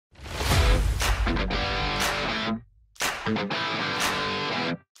Good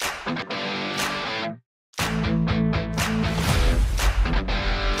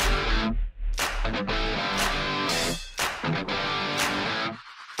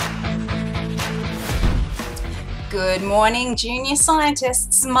morning, junior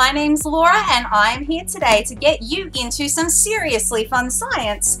scientists. My name's Laura and I'm here today to get you into some seriously fun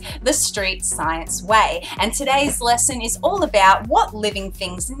science, the street science way. And today's lesson is all about what living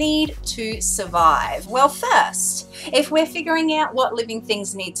things need to survive. Well, first, if we're figuring out what living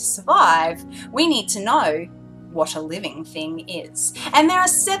things need to survive, we need to know what a living thing is. And there are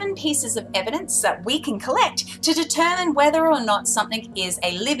 7 pieces of evidence that we can collect to determine whether or not something is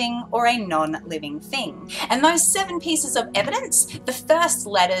a living or a non-living thing. And those 7 pieces of evidence, the first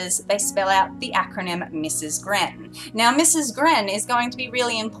letters, they spell out the acronym Mrs. GREN. Now, Mrs. GREN is going to be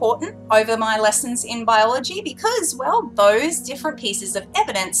really important over my lessons in biology because, well, those different pieces of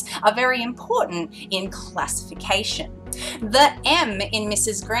evidence are very important in classification. The M in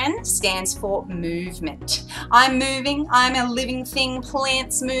Mrs. GREN stands for movement. I'm moving, I'm a living thing.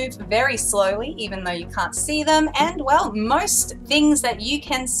 Plants move very slowly, even though you can't see them. And well, most things that you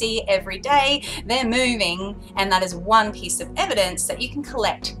can see every day, they're moving. And that is one piece of evidence that you can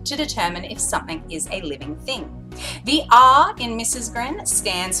collect to determine if something is a living thing. The R in Mrs. GREN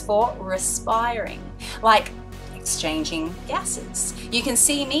stands for respiring, like exchanging gases. You can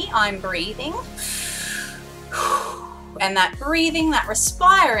see me, I'm breathing. And that breathing, that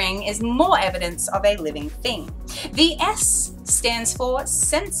respiring is more evidence of a living thing. The S stands for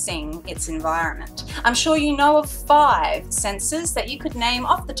sensing its environment. I'm sure you know of 5 senses that you could name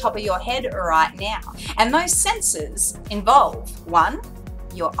off the top of your head right now. And those senses involve 1,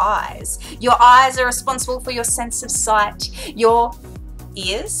 your eyes. Your eyes are responsible for your sense of sight. Your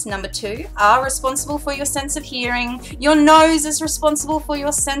ears, number 2, are responsible for your sense of hearing. Your nose is responsible for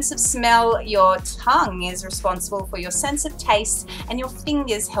your sense of smell. Your tongue is responsible for your sense of taste, and your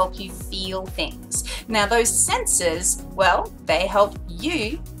fingers help you feel things. Now, those senses, well, they help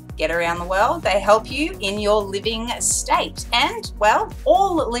you get around the world. They help you in your living state. And, well,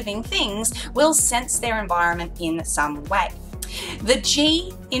 all living things will sense their environment in some way. The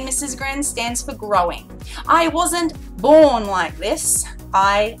G in Mrs. GREN stands for growing. I wasn't born like this.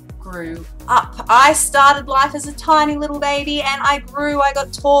 I grew up. I started life as a tiny little baby and I grew, I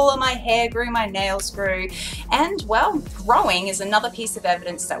got taller, my hair grew, my nails grew. And well, growing is another piece of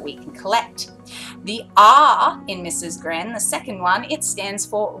evidence that we can collect. The R in Mrs. GREN, the second one, it stands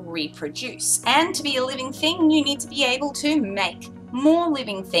for reproduce. And to be a living thing, you need to be able to make more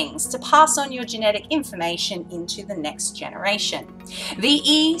living things to pass on your genetic information into the next generation. The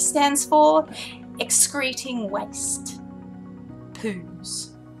E stands for excreting waste.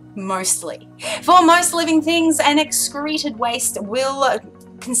 Poos, mostly. For most living things, an excreted waste will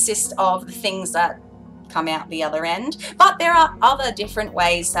consist of the things that come out the other end, but there are other different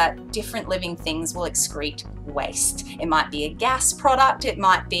ways that different living things will excrete waste. It might be a gas product, it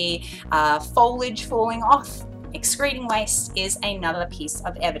might be foliage falling off. Excreting waste is another piece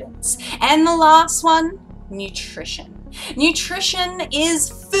of evidence. And the last one, nutrition. Nutrition is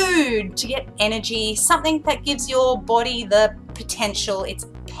food to get energy, something that gives your body the potential, its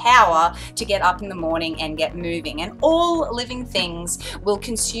power to get up in the morning and get moving. And all living things will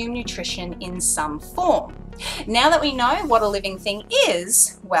consume nutrition in some form. Now that we know what a living thing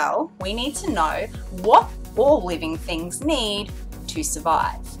is, well, we need to know what all living things need to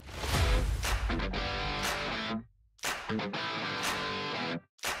survive.